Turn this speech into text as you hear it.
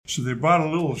So they brought a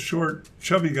little short,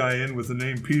 chubby guy in with the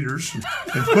name Peters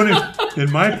and put him in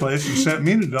my place and sent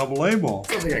me to AA ball.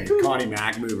 Something like a Connie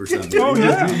Mack move or something. Oh,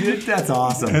 yeah. That's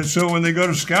awesome. And so when they go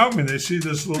to scout me, they see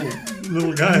this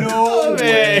little guy. No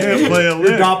way. Play a Your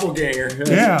lick. doppelganger. That's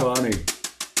Yeah. funny.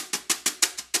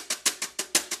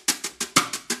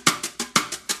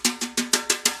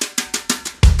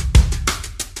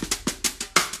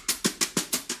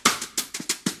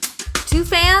 Two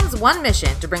fans, one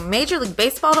mission to bring Major League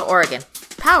Baseball to Oregon.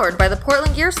 Powered by the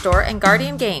Portland Gear Store and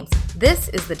Guardian Games. This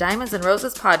is the Diamonds and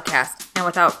Roses podcast. And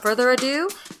without further ado,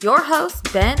 your hosts,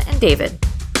 Ben and David.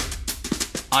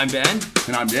 I'm Ben.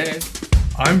 And I'm Dave.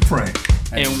 I'm Frank.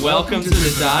 And welcome to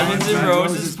the Diamonds and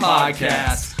Roses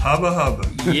podcast. Hubba hubba.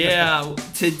 Yeah,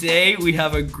 today we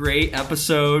have a great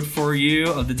episode for you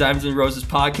of the Diamonds and Roses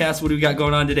podcast. What do we got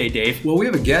going on today, Dave? Well, we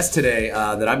have a guest today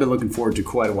that I've been looking forward to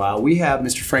quite a while. We have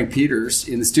Mr. Frank Peters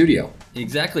in the studio.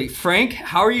 Exactly. Frank,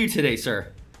 how are you today,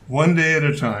 sir? One day at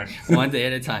a time. One day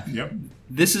at a time. Yep.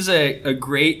 This is a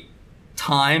great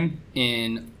time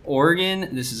in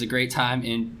Oregon. This is a great time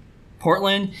in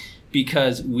Portland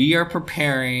because we are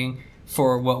preparing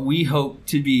for what we hope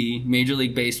to be Major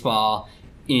League Baseball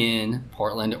in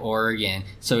Portland, Oregon.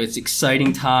 So it's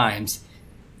exciting times.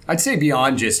 I'd say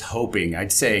beyond just hoping,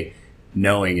 I'd say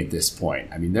knowing at this point.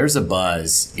 I mean, there's a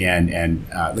buzz and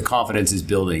the confidence is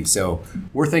building. So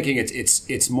we're thinking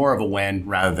it's more of a when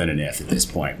rather than an if at this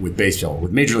point with baseball,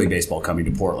 with Major League Baseball coming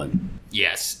to Portland.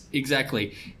 Yes,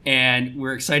 exactly. And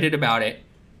we're excited about it.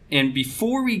 And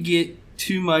before we get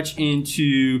too much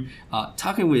into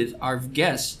talking with our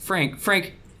guest, Frank,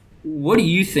 what do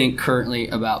you think currently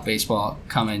about baseball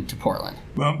coming to Portland?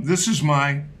 Well, this is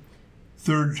my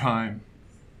third time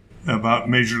about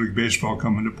Major League Baseball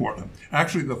coming to Portland.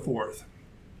 Actually, the fourth.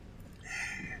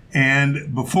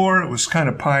 And before, it was kind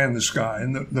of pie in the sky.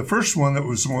 And the first one that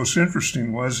was the most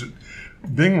interesting was that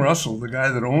Bing Russell, the guy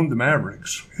that owned the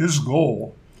Mavericks, his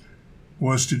goal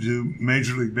was to do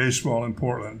Major League Baseball in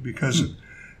Portland because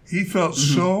he felt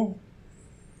so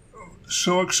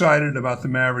excited about the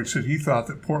Mavericks that he thought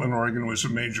that Portland, Oregon was a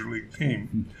major league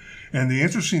team. And the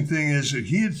interesting thing is that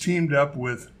he had teamed up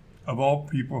with, of all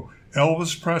people,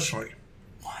 Elvis Presley.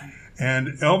 And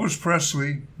Elvis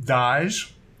Presley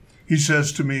dies. He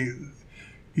says to me,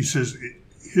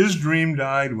 his dream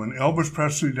died when Elvis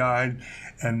Presley died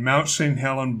and Mount St.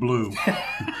 Helen blew.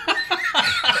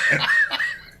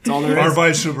 Or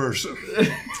vice versa.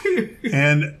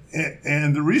 And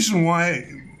the reason why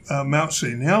Mount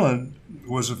St. Helen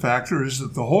was a factor is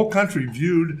that the whole country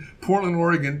viewed Portland,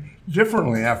 Oregon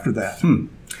differently after that.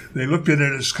 They looked at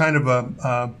it as kind of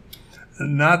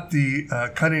not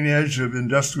the cutting edge of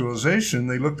industrialization.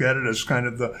 They looked at it as kind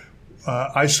of the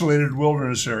isolated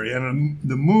wilderness area. And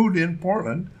the mood in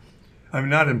Portland, I mean,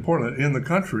 not in Portland, in the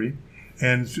country,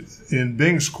 and in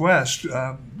Bing's quest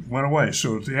went away.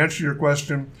 So to answer your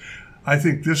question, I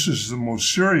think this is the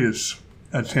most serious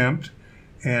attempt.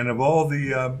 And of all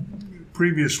the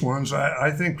previous ones,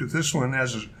 I think that this one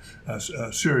has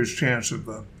a serious chance of.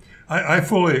 I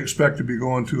fully expect to be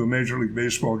going to a Major League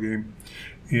Baseball game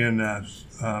in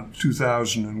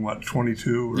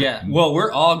 2022. Yeah, well,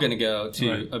 we're all going to go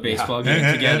to a baseball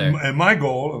game together. And my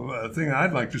goal, a thing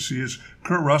I'd like to see, is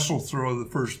Kurt Russell throw the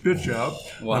first pitch out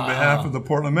on behalf of the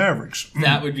Portland Mavericks.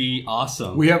 That would be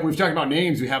awesome. We've talked about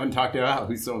names. We haven't talked about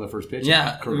who's throwing the first pitch.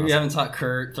 Yeah, we haven't talked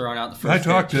Kurt throwing out the first pitch.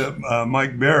 I talked to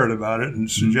Mike Barrett about it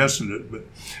and suggested it, but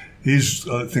he's,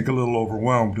 I think, a little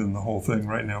overwhelmed in the whole thing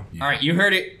right now. All right, you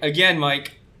heard it again,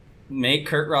 Mike. Make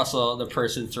Kurt Russell the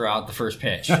person throw out the first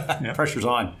pitch. Pressure's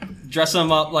on. Dress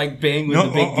him up like Bing with a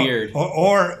big beard.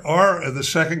 Or the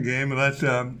second game, let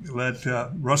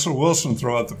Russell Wilson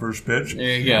throw out the first pitch.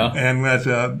 There you go. And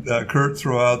let Kurt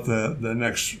throw out the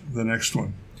next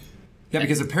one. Yeah,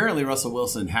 because apparently Russell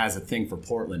Wilson has a thing for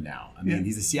Portland now. I mean,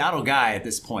 he's a Seattle guy at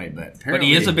this point, but apparently... But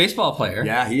he is a baseball player.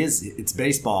 Yeah, he is. It's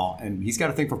baseball, and he's got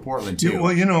a thing for Portland, too. Yeah,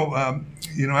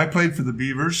 well, I played for the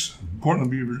Beavers, Portland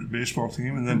Beavers baseball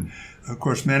team, and then, of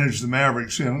course, managed the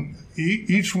Mavericks. And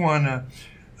each one,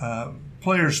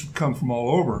 players come from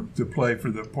all over to play for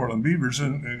the Portland Beavers,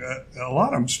 and a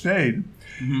lot of them stayed.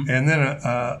 And then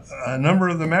a number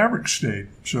of the Mavericks stayed.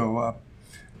 So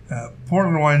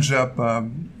Portland winds up...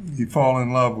 you fall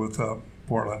in love with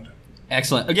Portland.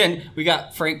 Excellent. Again, we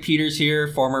got Frank Peters here,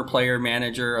 former player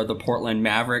manager of the Portland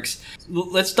Mavericks.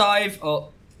 Let's dive a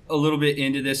little bit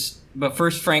into this. But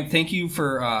first, Frank, thank you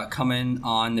for coming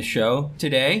on the show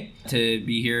today to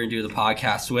be here and do the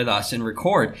podcast with us and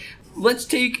record. Let's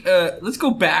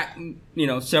go back,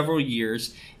 several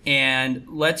years, and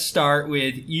let's start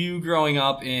with you growing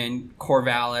up in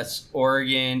Corvallis,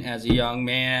 Oregon, as a young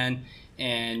man.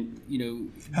 and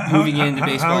moving into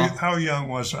baseball. How young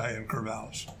was I in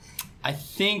Corvallis? I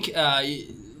think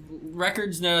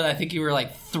records know that I think you were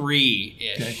like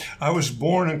 3-ish. Okay. I was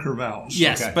born in Corvallis.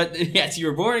 Yes, Okay. but yes, you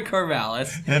were born in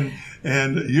Corvallis.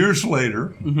 And years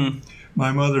later,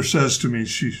 my mother says to me,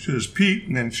 she says, Pete,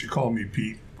 and then she called me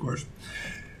Pete, of course.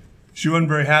 She wasn't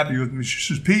very happy with me. She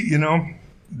says, Pete,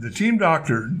 the team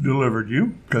doctor delivered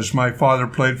you because my father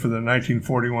played for the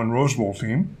 1941 Rose Bowl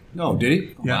team. Oh, did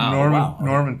he? Yeah, Wow.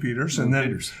 Norman Peters. And then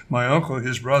Peters. my uncle,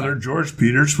 his brother, George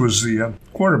Peters, was the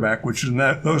quarterback, which in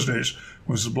those days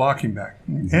was the blocking back.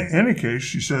 In any case,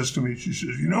 she says to me, she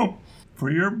says, for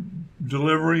your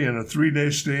delivery and a 3-day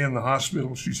stay in the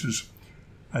hospital, she says,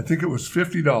 I think it was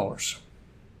 $50.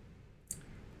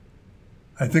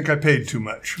 I think I paid too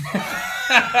much.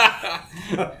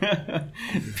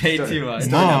 Paid too much.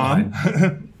 Mom.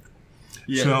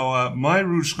 Yeah. So my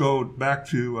roots go back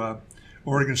to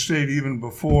Oregon State even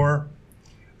before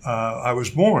I was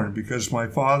born, because my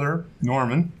father,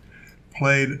 Norman,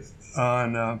 played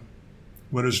on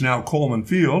what is now Coleman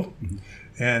Field,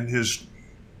 and his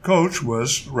coach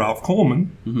was Ralph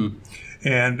Coleman.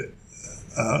 And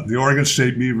the Oregon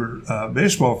State Beaver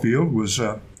baseball field was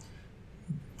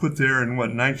put there in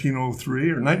 1903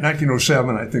 or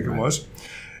 1907, I think it was,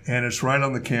 and it's right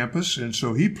on the campus. And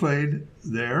so he played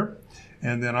there,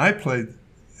 and then I played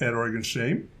at Oregon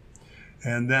State,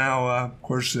 and now, of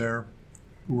course, they're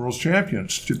world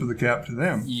champions. Tip of the cap to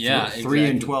them. Yeah, 3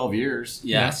 in 12 years.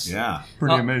 Yes. Yeah.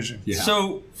 Pretty amazing. Yeah.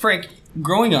 So, Frank,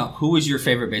 growing up, who was your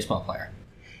favorite baseball player?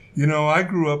 I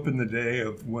grew up in the day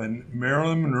of when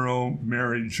Marilyn Monroe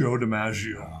married Joe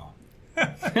DiMaggio.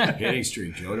 Hitting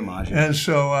streak, Joe DiMaggio. And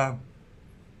so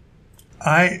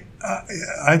I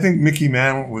think Mickey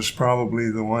Mantle was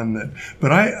probably the one that,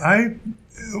 but I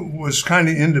was kind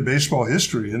of into baseball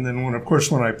history. And then when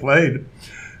I played,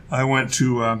 I went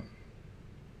to,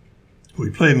 we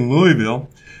played in Louisville,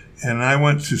 and I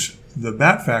went to the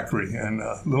bat factory, and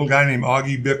a little guy named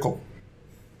Augie Bickle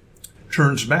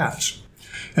turns bats.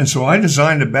 And so I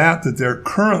designed a bat that they're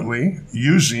currently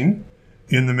using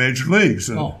in the major leagues.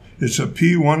 And it's a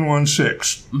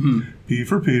P116, P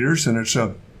for Peters, and it's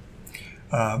a,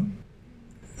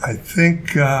 I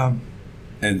think...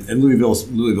 and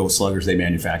Louisville Sluggers, they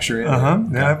manufacture it?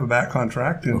 They have a bat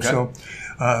contract. And so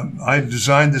I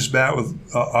designed this bat with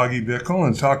Augie Bickle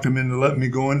and talked him into letting me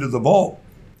go into the vault.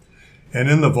 And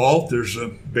in the vault, there's a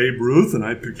Babe Ruth, and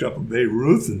I picked up a Babe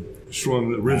Ruth and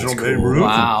swung the original Babe Ruth.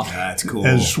 Wow. That's cool.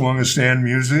 And swung a Stan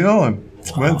Musial and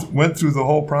went through the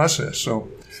whole process. So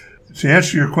to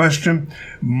answer your question,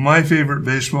 my favorite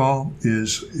baseball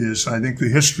is I think the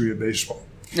history of baseball.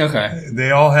 Okay.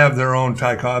 They all have their own.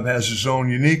 Ty Cobb has his own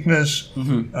uniqueness,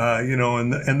 and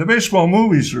the baseball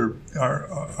movies are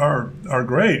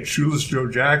great. Shoeless Joe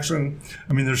Jackson.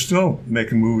 I mean, they're still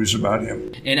making movies about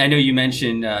him. And I know you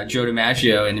mentioned Joe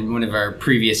DiMaggio in one of our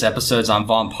previous episodes on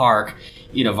Vaughn Park.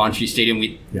 Von Tree Stadium.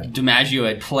 DiMaggio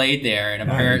had played there, and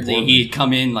apparently he had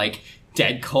come in like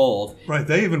dead cold. Right.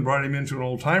 They even brought him into an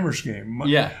old timers game.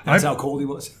 Yeah. That's how cold he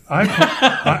was.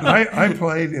 I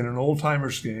played in an old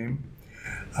timers game.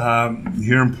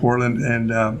 Here in Portland, and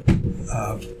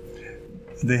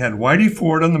they had Whitey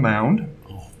Ford on the mound,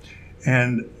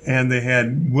 and they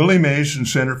had Willie Mays in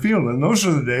center field. And those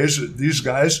are the days that these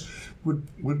guys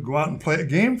would go out and play a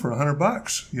game for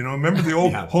 $100. Remember the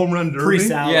old home run derby?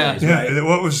 Pre-salaries, Yeah. right?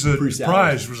 What was the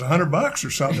prize? It was $100 or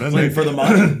something. And Playing for the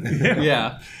money.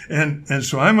 Yeah. And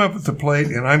so I'm up at the plate,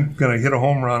 and I'm going to hit a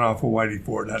home run off of Whitey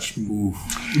Ford. That's oof.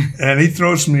 And he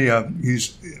throws me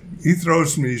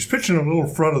he's pitching a little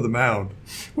front of the mound,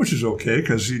 which is okay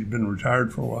because he'd been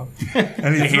retired for a while.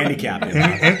 And he handicap.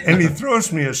 And he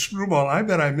throws me a screwball. I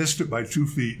bet I missed it by 2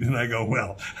 feet. And I go,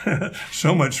 well,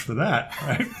 so much for that,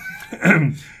 right?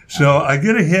 So I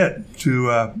get a hit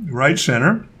to right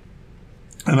center,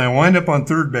 and I wind up on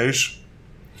third base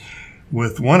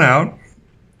with 1 out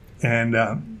and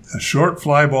a short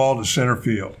fly ball to center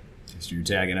field. So you're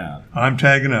tagging up. I'm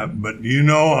tagging up, but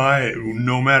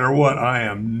no matter what, I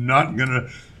am not going to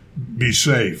be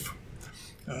safe.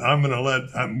 I'm going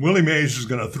to Willie Mays is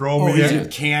going to throw me. He's a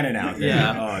cannon out there.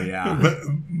 Yeah. Oh, yeah.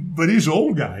 But he's an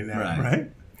old guy now,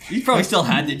 right? He probably still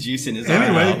had the juice in his arm.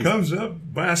 Anyway, he comes up,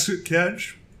 basket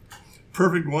catch,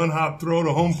 perfect one-hop throw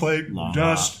to home plate,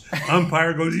 dust.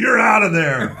 Umpire goes, "You're out of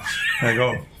there." I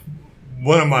go,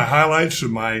 one of my highlights of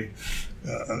my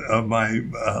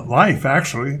life,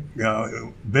 actually.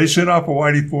 Base hit off of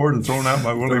Whitey Ford and thrown out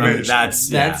by Willie Mays.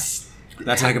 That's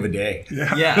a heck of a day.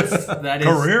 Yeah. Yes, that is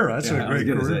career. That's a great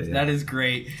career. That is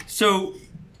great. So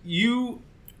you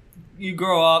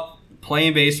grow up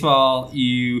playing baseball,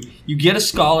 you get a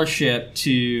scholarship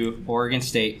to Oregon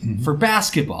State for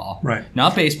basketball. Right.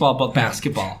 Not baseball, but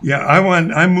basketball. Yeah,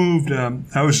 I moved,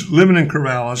 I was living in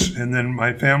Corvallis, and then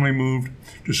my family moved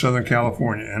to Southern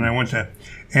California, and I went to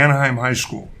Anaheim High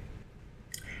School.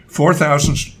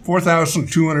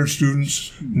 4,200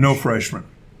 students, no freshmen.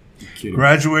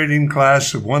 Graduating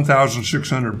class of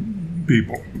 1,600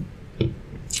 people.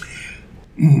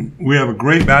 We have a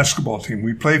great basketball team.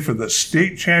 We played for the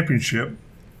state championship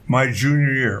my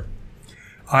junior year.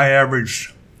 I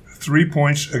averaged 3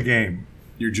 points a game.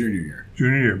 Your junior year.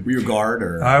 Junior year. Were you a guard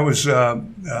or? I was a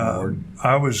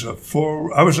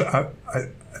forward. I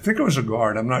think I was a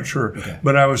guard. I'm not sure,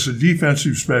 but I was a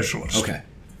defensive specialist. Okay.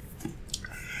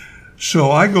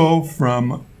 So I go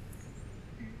from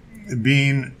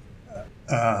being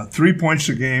 3 points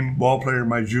a game ball player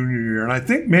my junior year, and I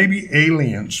think maybe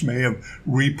aliens may have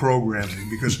reprogrammed me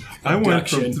because I went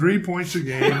from 3 points a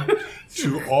game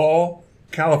to all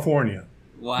California.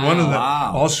 Wow. One of the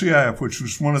all CIF, which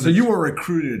was one of So the. you were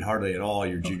recruited hardly at all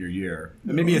your junior year.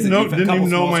 Maybe as a didn't couple even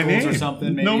know small my schools name. or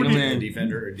something. Maybe Nobody- a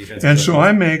defender or defensive. And so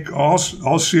I make all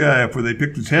CIF, where they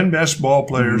pick the 10 best ball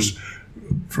players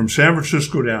from San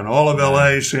Francisco down, all of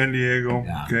LA, San Diego.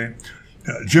 Yeah. Okay,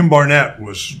 Jim Barnett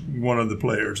was one of the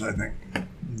players, I think,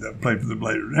 that played for the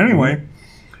Blazers. Anyway,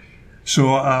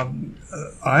 so I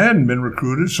hadn't been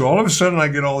recruited, so all of a sudden I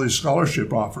get all these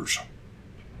scholarship offers.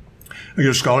 I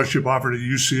get a scholarship offer to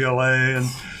UCLA and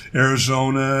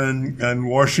Arizona and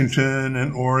Washington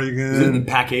and Oregon. Was it in the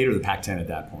Pac-8 or the Pac-10 at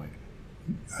that point?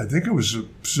 I think it was the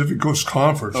Pacific Coast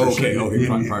Conference. Oh, okay.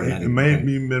 Part of that. It may have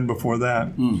even been before that.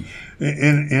 In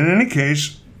any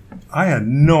case, I had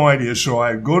no idea. So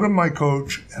I go to my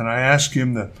coach and I ask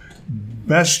him the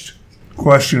best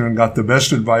question and got the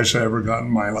best advice I ever got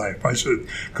in my life. I said,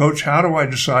 Coach, how do I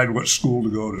decide what school to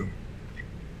go to?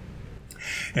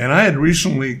 And I had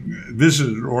recently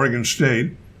visited Oregon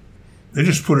State. They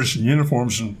just put us in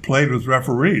uniforms and played with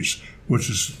referees, which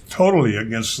is totally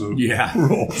against the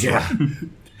rules. Yeah.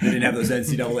 They didn't have those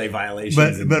NCAA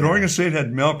violations. But Oregon State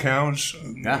had Mel Counts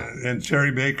Yeah. and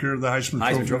Terry Baker, the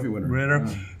Heisman Trophy winner.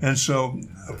 And so,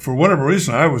 for whatever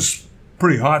reason, I was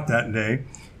pretty hot that day,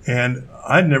 and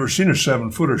I'd never seen a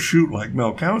 7-footer shoot like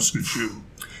Mel Counts could shoot.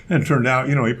 And it turned out,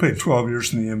 he played 12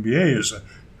 years in the NBA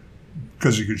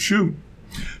because he could shoot.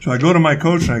 So I go to my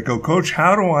coach and I go, Coach,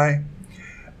 how do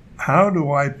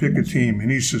I pick a team? And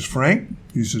he says, Frank,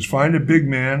 find a big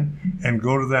man and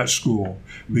go to that school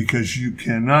because you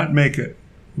cannot make it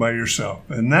by yourself.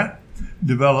 And that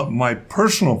developed my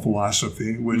personal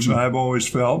philosophy, which I've always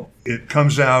felt. It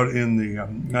comes out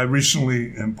in I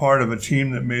recently am part of a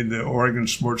team that made the Oregon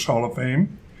Sports Hall of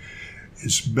Fame.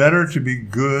 It's better to be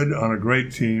good on a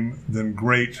great team than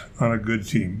great on a good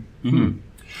team. Mm-hmm.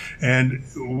 And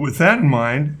with that in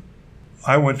mind,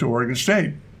 I went to Oregon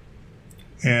State.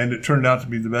 And it turned out to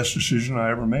be the best decision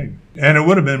I ever made. And it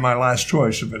would have been my last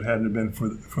choice if it hadn't been for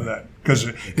that. Because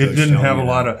it didn't have a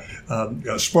lot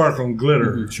of sparkle and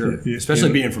glitter. Sure.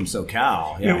 Especially being from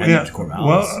SoCal. Yeah. Corvallis.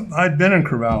 Well, I'd been in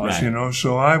Corvallis, Right.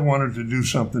 So I wanted to do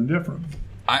something different.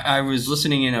 I was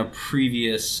listening in a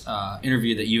previous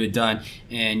interview that you had done,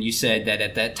 and you said that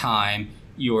at that time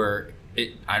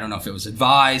I don't know if it was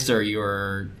advised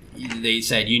or they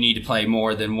said you need to play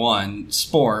more than one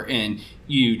sport, and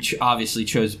you obviously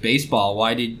chose baseball.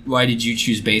 Why did you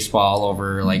choose baseball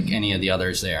over like any of the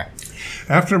others there?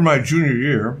 After my junior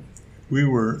year, we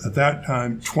were at that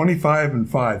time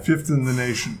 25-5, fifth in the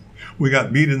nation. We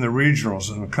got beat in the regionals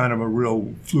in kind of a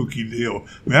real fluky deal.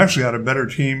 We actually had a better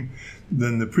team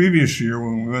than the previous year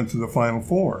when we went to the Final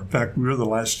Four. In fact, we were the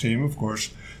last team, of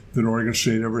course, that Oregon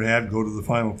State ever had go to the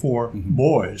Final Four.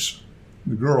 Boys.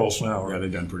 The girls now are. Yeah,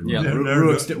 they've done pretty well. Yeah,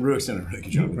 Ruick's done a really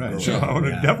good job. Right. So I would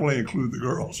definitely include the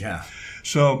girls. Yeah.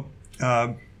 So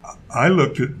I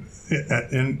looked at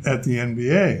the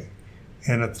NBA,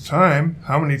 and at the time,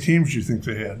 how many teams do you think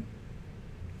they had?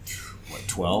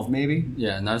 12 maybe?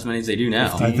 Yeah, not as many as they do now.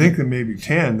 15? I think that maybe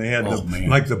 10. They had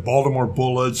man. the Baltimore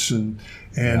Bullets and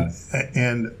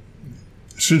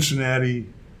Cincinnati.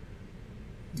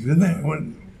 Didn't they?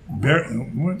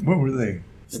 What were they?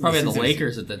 They probably had the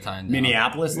Lakers at that time.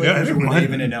 Minneapolis Yeah, Lakers? it Or were might they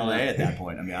even have in LA at that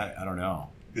point? I mean, I don't know.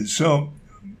 So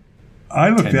I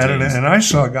looked 10 at it teams. and I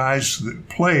saw guys that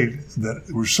played that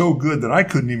were so good that I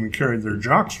couldn't even carry their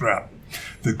jockstrap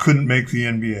that couldn't make the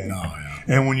NBA. Oh, yeah.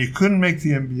 And when you couldn't make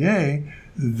the NBA,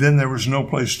 then there was no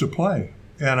place to play.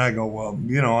 And I go, well,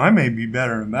 I may be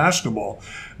better in basketball,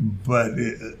 but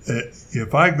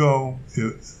if I go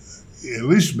at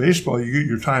least baseball, you get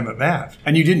your time at bat.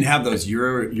 And you didn't have those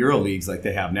Euro leagues like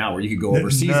they have now, where you could go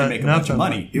overseas and make a bunch of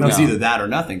money. It was either that or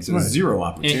nothing. So it was zero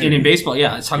opportunity. And in baseball,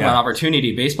 let's talk about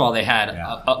opportunity. Baseball, they had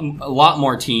a lot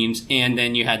more teams, and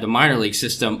then you had the minor league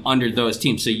system under those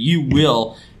teams. So you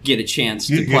will get a chance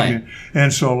to play.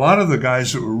 And so a lot of the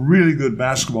guys that were really good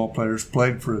basketball players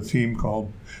played for a team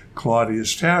called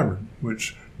Claudius Tavern,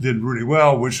 which did really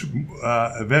well, which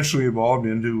eventually evolved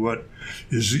into what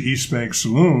is the East Bank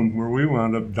Saloon, where we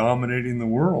wound up dominating the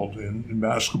world in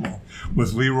basketball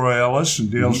with Leroy Ellis and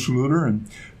Dale Schluter and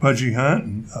Pudgy Hunt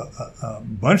and a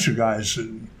bunch of guys that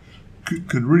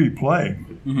could really play.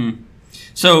 Mm-hmm.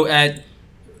 So at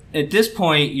this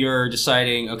point, you're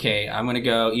deciding, okay, I'm going to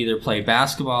go either play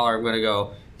basketball or I'm going to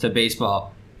go to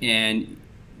baseball. And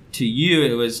to you,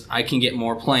 it was, I can get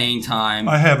more playing time.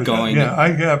 I have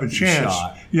a chance.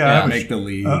 Shot. Yeah, make the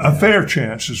league. A fair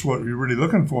chance is what you're really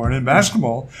looking for. And in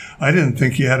basketball, I didn't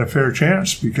think you had a fair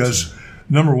chance because,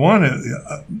 number one,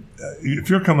 if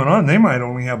you're coming on, they might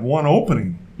only have one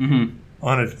opening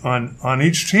on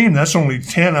each team. That's only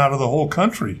 10 out of the whole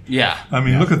country. Yeah. I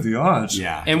mean, look at the odds.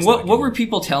 Yeah. And what were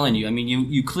people telling you? I mean,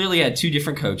 you clearly had two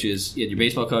different coaches. You had your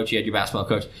baseball coach, you had your basketball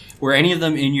coach. Were any of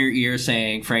them in your ear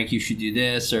saying, Frank, you should do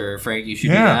this, or Frank, you should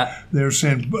do that? Yeah, they were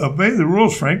saying, obey the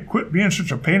rules, Frank. Quit being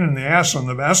such a pain in the ass on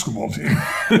the basketball team.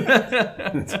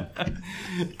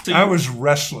 I was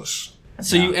restless.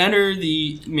 So you enter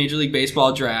the Major League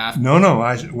Baseball draft. No.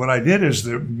 What I did is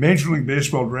the Major League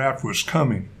Baseball draft was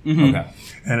coming. Mm-hmm. Okay.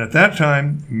 And at that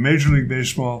time, Major League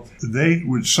Baseball, they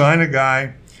would sign a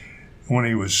guy when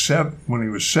he was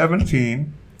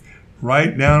 17,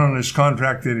 write down on his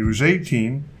contract that he was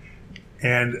 18,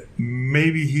 and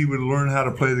maybe he would learn how to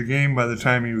play the game by the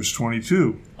time he was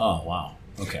 22. Oh, wow.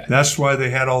 Okay. That's why they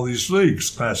had all these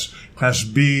leagues, Class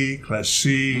B, Class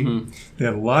C. Mm-hmm. They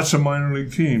had lots of minor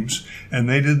league teams, and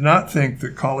they did not think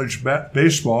that college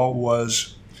baseball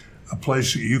was a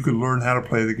place that you could learn how to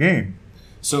play the game.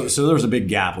 So there was a big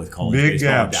gap with college Big baseball.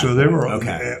 gap. So they were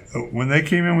okay. When they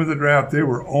came in with the draft, they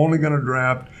were only going to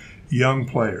draft young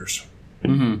players,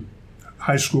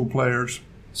 high school players.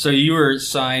 So you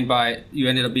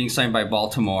ended up being signed by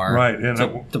Baltimore, Right, and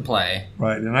to play.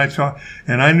 Right, and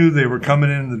I knew they were coming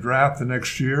in the draft the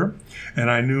next year,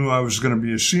 and I knew I was going to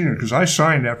be a senior because I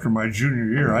signed after my junior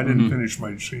year. I didn't finish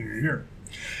my senior year,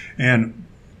 and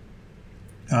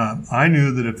I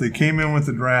knew that if they came in with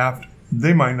the draft,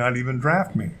 they might not even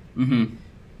draft me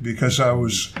because I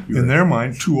was, in their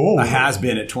mind, too old. A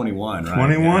has-been at 21, right?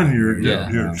 21,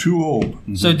 you're too old.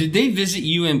 Mm-hmm. So did they visit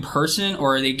you in person,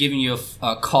 or are they giving you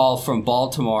a call from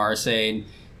Baltimore saying,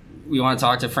 we want to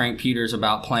talk to Frank Peters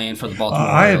about playing for the Baltimore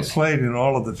I had Orioles? played in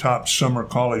all of the top summer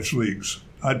college leagues.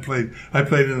 I played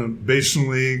in the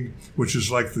Basin League, which is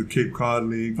like the Cape Cod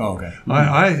League. Oh, okay.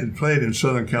 I had played in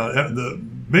Southern California. The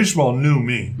baseball knew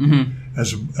me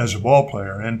as a ball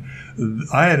player, and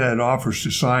I had offers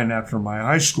to sign after my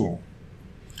high school,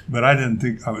 but I didn't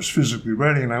think I was physically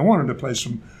ready, and I wanted to play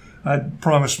some. I'd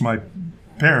promised my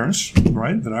parents,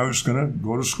 right, that I was going to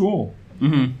go to school,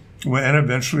 and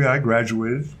eventually I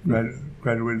graduated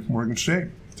from Oregon State.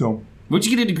 So. What'd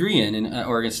you get a degree in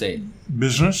Oregon State?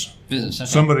 Business. Business. Okay.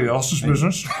 Somebody else's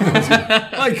business.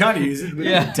 Well, you kind of use it.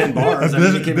 Yeah. 10 bars.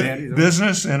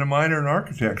 Business and a minor in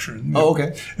architecture. Oh,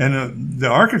 okay. And the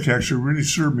architecture really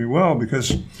served me well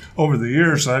because over the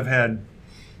years I've had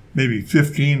maybe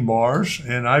 15 bars,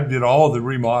 and I did all of the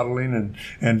remodeling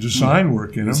and design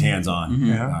work in them. It's hands-on.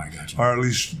 Yeah. Oh, I got you. Or at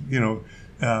least,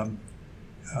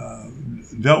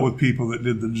 dealt with people that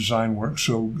did the design work.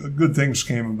 So good things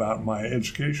came about in my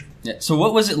education. Yeah. So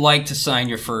what was it like to sign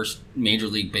your first Major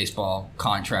League Baseball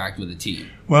contract with a team?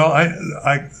 Well,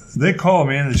 they called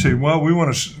me and they said, well, we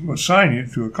want to sign you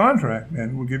to a contract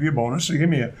and we'll give you a bonus. They gave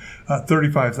me a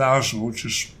 $35,000, which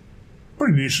is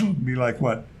pretty decent. It'd be like,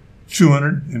 what,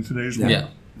 $200 in today's money? Yeah.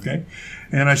 Okay.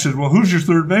 And I said, well, who's your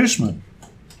third baseman?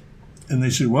 And they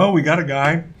said, well, we got a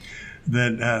guy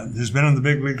that has been in the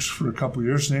big leagues for a couple of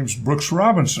years. His name's Brooks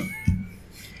Robinson.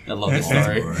 I love this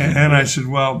story. And I said,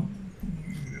 well,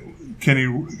 can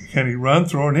he run,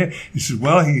 throw, and hit? He said,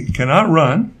 well, he cannot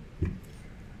run.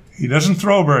 He doesn't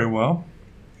throw very well.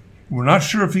 We're not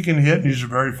sure if he can hit, and he's a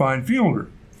very fine fielder.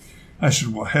 I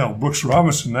said, well, hell, Brooks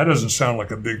Robinson, that doesn't sound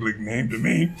like a big league name to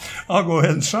me. I'll go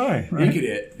ahead and sign. Right? He could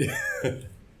hit.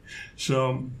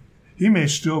 So he may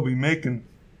still be making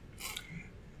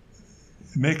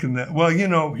that. Well,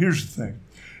 here's the thing.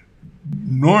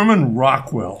 Norman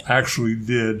Rockwell actually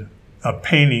did a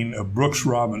painting of Brooks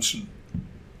Robinson.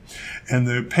 And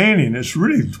the painting is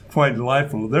really quite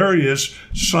delightful. There he is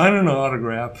signing an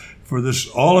autograph for this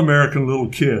all-American little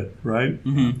kid, right?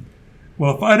 Mm-hmm.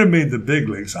 Well, if I'd have made the big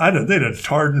leagues, they'd have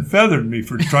tarred and feathered me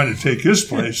for trying to take his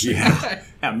place. Yeah.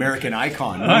 American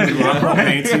icon.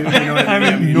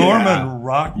 Norman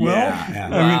Rockwell. Yeah. I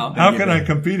mean, how can I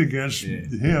compete against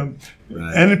him?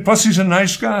 Right. And plus, he's a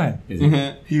nice guy.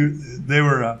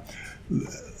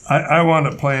 I wound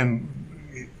up playing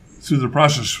through the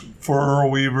process for Earl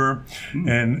Weaver,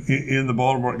 and in the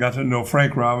Baltimore, got to know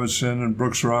Frank Robinson and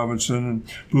Brooks Robinson and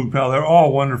Boog Powell. They're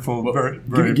all wonderful. Well,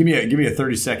 give me a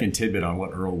 30-second tidbit on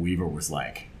what Earl Weaver was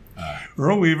like.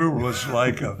 Earl Weaver was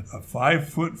like a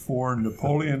 5'4"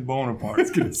 Napoleon Bonaparte. I was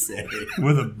going to say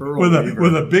with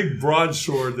a big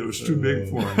broadsword that was too big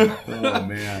for him. Oh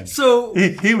man! So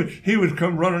he would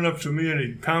come running up to me and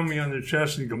he'd pound me on the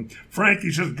chest and he'd go, Frank,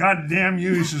 he says, God damn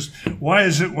you! He says, why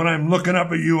is it when I'm looking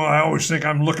up at you, I always think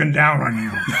I'm looking down on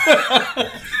you?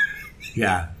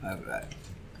 Yeah.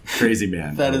 Crazy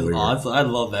man. That is awesome. I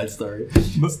love that story.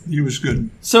 But he was good.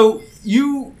 So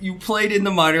you played in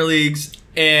the minor leagues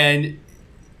and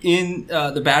in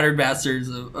the Battered Bastards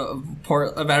of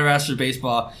Battered Bastards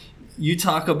baseball. You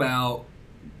talk about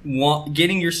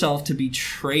getting yourself to be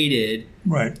traded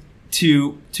right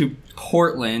to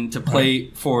Portland to play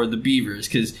for the Beavers,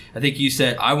 because I think you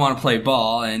said I want to play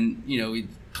ball and we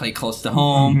play close to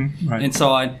home and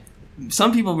so on.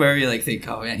 Some people very think,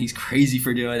 oh man, he's crazy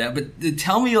for doing that. But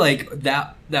tell me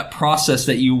that process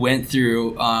that you went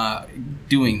through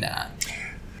doing that.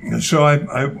 So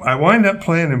I wind up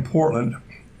playing in Portland,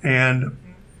 and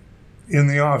in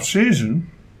the off season,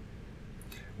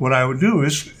 what I would do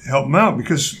is help them out,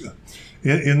 because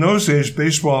in those days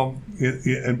baseball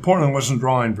in Portland wasn't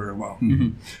drawing very well.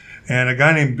 Mm-hmm. And a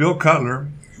guy named Bill Cutler,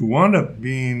 who wound up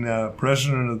being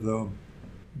president of the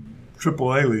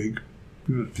AAA League.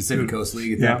 Pacific Coast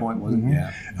League at that point, wasn't it?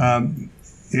 Yeah.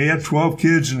 He had 12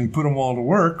 kids, and he put them all to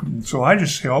work. So I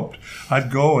just helped. I'd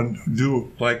go and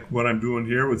do like what I'm doing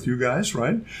here with you guys,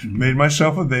 right? Mm-hmm. Made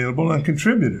myself available and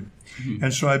contributed. Mm-hmm.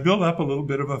 And so I built up a little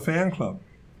bit of a fan club.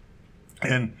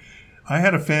 And I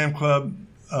had a fan club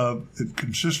that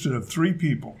consisted of 3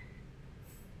 people.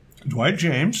 Dwight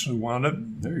James, who wound up...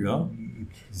 There you go.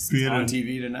 Being on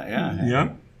TV tonight.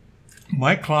 Yeah.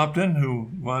 Mike Clopton, who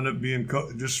wound up being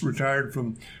just retired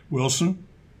from Wilson,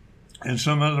 and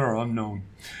some other unknown.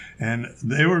 And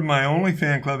they were my only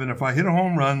fan club, and if I hit a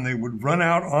home run, they would run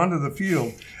out onto the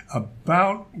field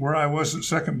about where I was at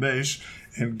second base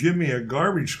and give me a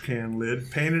garbage can lid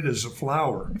painted as a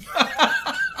flower.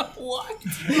 What?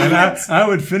 And I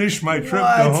would finish my trip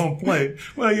to home plate.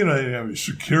 Well, they didn't have any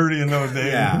security in those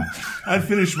days. Yeah. I'd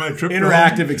finish my trip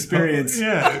interactive experience.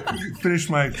 Finish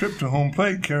my trip to home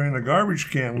plate carrying a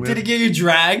garbage can lid. Did it give you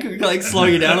drag? Slow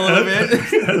you down a little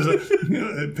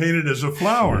bit? Painted as a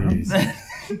flower.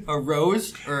 A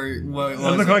rose? Or what? It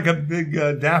looked like a big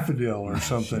daffodil or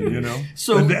something,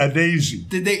 So a daisy.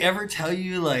 Did they ever tell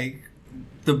you,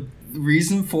 the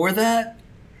reason for that?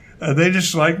 They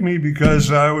just liked me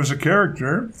because I was a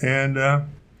character, and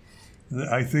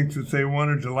I think that they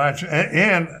wanted to latch.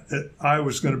 And I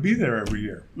was going to be there every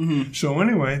year. Mm-hmm. So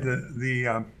anyway,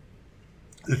 the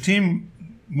team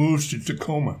moves to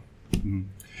Tacoma, mm-hmm.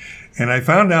 and I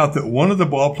found out that one of the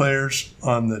ball players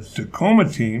on the Tacoma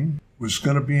team was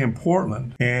going to be in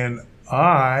Portland, and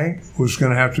I was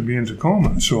going to have to be in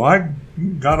Tacoma. So I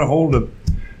got a hold of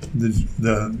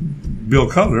the Bill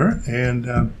Cutler,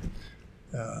 and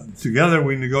together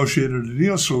we negotiated a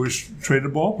deal, so we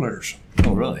traded ball players.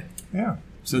 Oh, really? Yeah.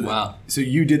 So wow. So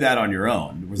you did that on your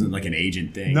own? It wasn't like an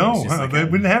agent thing? No, we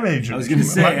didn't have agents. I was going to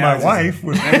say. My wife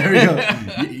was there you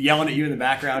go. Yelling at you in the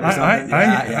background or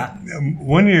something?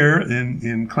 One year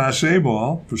in Class A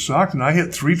ball for Stockton, I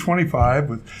hit 325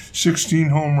 with 16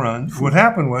 home runs. What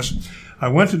happened was I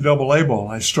went to AA ball.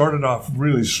 I started off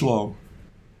really slow.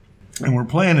 And we're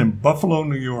playing in Buffalo,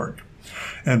 New York.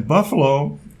 And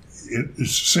Buffalo... It's the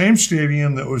same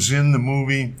stadium that was in the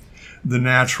movie The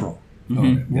Natural.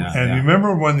 Mm-hmm. You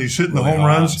remember when he's hitting the home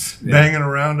runs, banging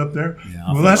around up there?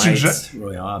 Yeah, well, that's exactly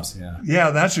Roy Hobbs.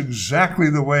 Yeah, that's exactly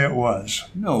the way it was.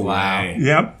 No way.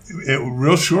 Yep,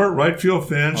 real short right field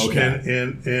fence,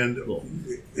 and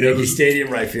Yankee Stadium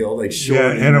right field, short.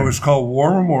 Yeah, and it was called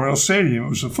War Memorial Stadium. It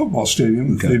was a football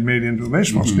stadium that they'd made into a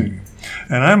baseball stadium.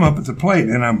 And I'm up at the plate,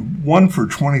 and I'm 1 for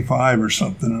 25 or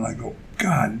something, and I go,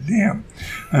 God damn.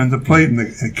 And the plate, and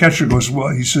the catcher goes, well,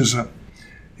 he says,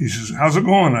 how's it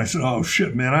going? I said, oh,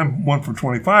 shit, man, I'm 1 for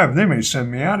 25. They may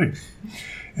send me out of here.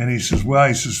 And he says,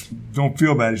 don't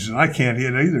feel bad. He says, I can't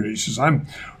hit either. He says, I'm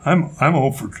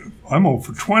 0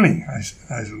 for 20. I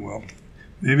said, well,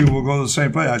 maybe we'll go to the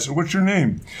same place. I said, what's your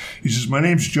name? He says, my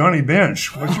name's Johnny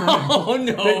Bench. What's your name? Oh,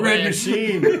 no, Big Red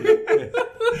Machine.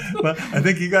 But I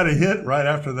think he got a hit right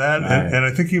after that, and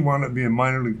I think he wound up being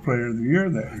minor league player of the year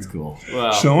that year. That's cool.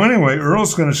 Wow. So anyway,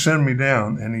 Earl's going to send me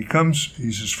down, and he comes.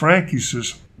 He says, "Frank," he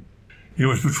says, "it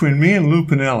was between me and Lou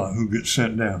Piniella who gets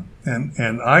sent down." And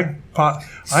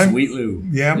Sweet Lou.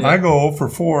 Yeah, I go 0 for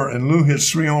 4, and Lou hits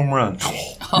 3 home runs.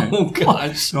 Oh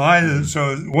gosh. So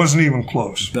it wasn't even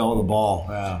close. Bell of the ball.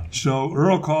 Yeah. So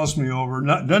Earl calls me over.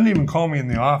 Doesn't even call me in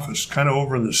the office. Kind of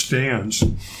over in the stands.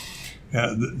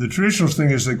 The traditional thing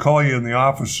is they call you in the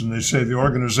office and they say the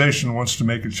organization wants to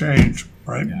make a change,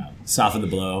 right? Yeah. Soften the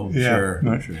blow. Yeah. Sure.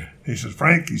 Right. Sure. He says,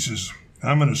 "Frank," he says,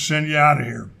 "I'm going to send you out of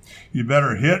here. You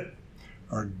better hit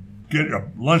or get a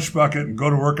lunch bucket and go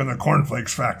to work in the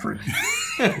cornflakes factory."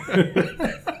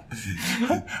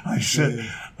 I said,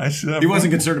 He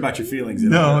wasn't concerned about your feelings at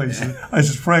No, all. I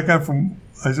said, "Frank,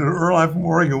 Earl, I'm from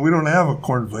Oregon. We don't have a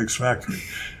cornflakes factory."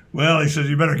 "Well," he says,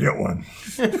 "you better get one."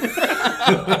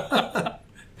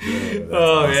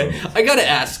 Oh man, I gotta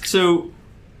ask. So,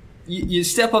 you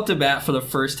step up to bat for the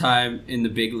first time in the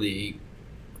big league.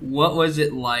 What was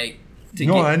it like?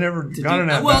 I never got an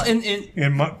at bat. Well, in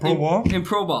pro ball.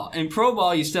 In pro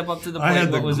ball, you step up to the plate. I had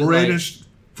the what was greatest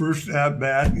first at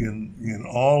bat in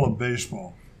all of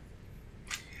baseball.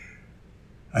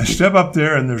 I step up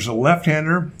there, and there's a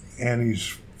left-hander, and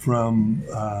he's from.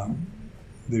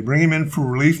 They bring him in for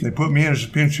relief. And they put me in as a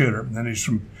pinch hitter, and he's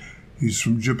from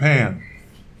Japan,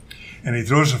 and he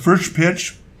throws the first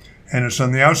pitch, and it's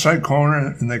on the outside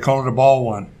corner, and they call it a ball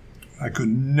one. I could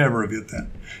never have hit that.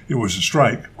 It was a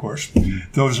strike, of course.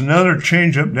 There was another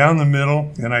changeup down the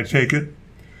middle, and I take it,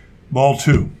 ball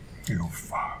 2. You go,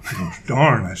 fuck. I go,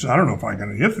 darn. I said, I don't know if I'm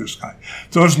going to hit this guy.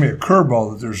 Throws me a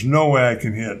curveball that there's no way I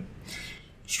can hit.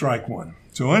 Strike 1.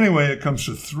 So anyway, it comes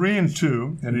to 3 and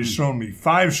 2, and he's thrown me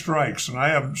 5 strikes, and I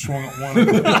haven't swung at one of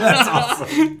them. That's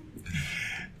awesome.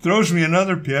 Throws me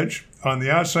another pitch on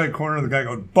the outside corner. The guy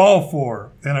goes, ball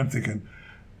 4. And I'm thinking,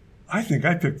 I think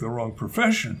I picked the wrong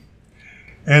profession.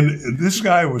 And this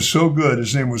guy was so good.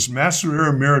 His name was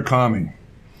Masahiro Murakami.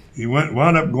 He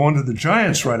wound up going to the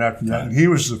Giants right after that. And he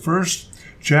was the first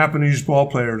Japanese ball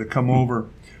player to come over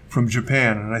from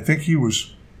Japan. And I think he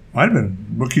might have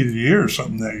been Rookie of the Year or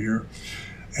something that year.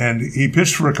 And he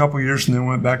pitched for a couple of years and then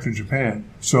went back to Japan.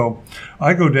 So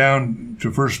I go down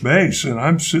to first base, and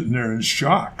I'm sitting there in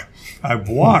shock. I've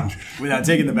walked. Without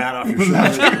taking the bat off your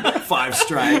shoulder. 5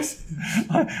 strikes.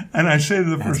 And I say to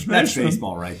the first baseman, that's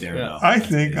baseball right there. Yeah. Though. I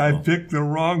think I picked the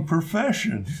wrong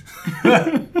profession. He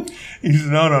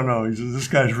said, no. He said, this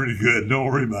guy's really good. Don't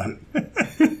worry about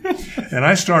it. And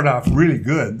I start off really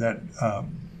good. That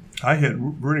I hit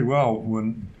really well.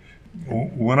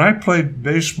 When I played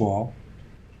baseball,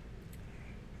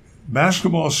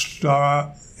 basketball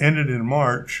ended in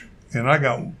March, and I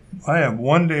have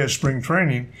 1 day of spring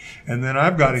training, and then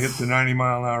I've got to hit the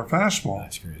 90-mile-an-hour fastball.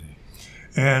 That's crazy.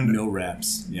 And no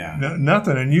reps. Yeah.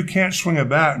 Nothing. And you can't swing a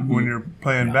bat when you're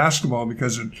playing basketball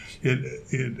because it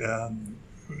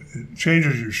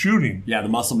changes your shooting. Yeah, the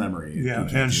muscle memory. Yeah,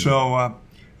 and so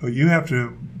you have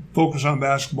to focus on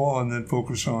basketball and then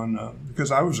focus on because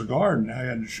I was a guard and I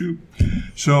had to shoot.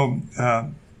 So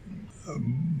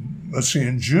let's see.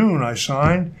 In June, I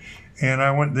signed,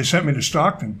 and they sent me to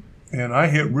Stockton, and I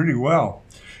hit really well.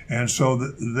 And so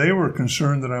they were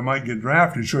concerned that I might get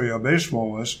drafted, show you how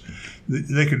baseball was.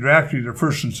 They could draft you the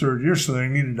first and third year, so they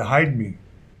needed to hide me.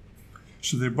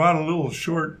 So they brought a little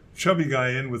short, chubby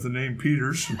guy in with the name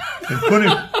Peters and put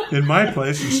him in my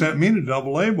place and sent me to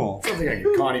Double-A ball. Sounds like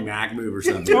a Connie Mack move or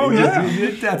something. Oh,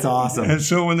 yeah. That's awesome. And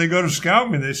so when they go to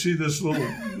scout me, they see this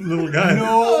little guy.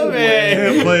 No way.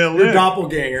 Can't play a lick. Your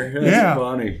doppelganger. That's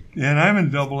funny. And I'm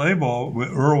in Double-A ball with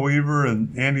Earl Weaver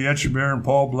and Andy Etchebarren and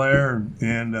Paul Blair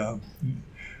and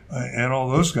all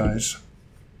those guys.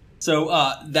 So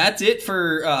that's it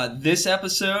for this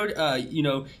episode.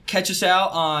 Catch us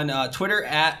out on Twitter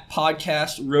at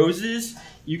Podcast Roses.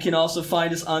 You can also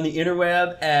find us on the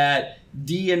interweb at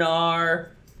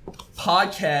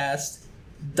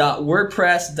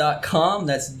dnrpodcast.wordpress.com.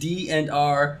 That's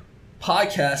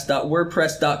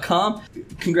dnrpodcast.wordpress.com.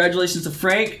 Congratulations to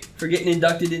Frank for getting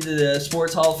inducted into the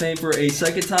Sports Hall of Fame for a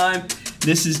second time.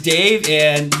 This is Dave,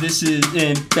 and this is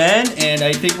Ben, and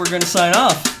I think we're going to sign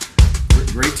off.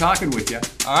 Great talking with you.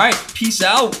 All right. Peace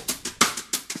out.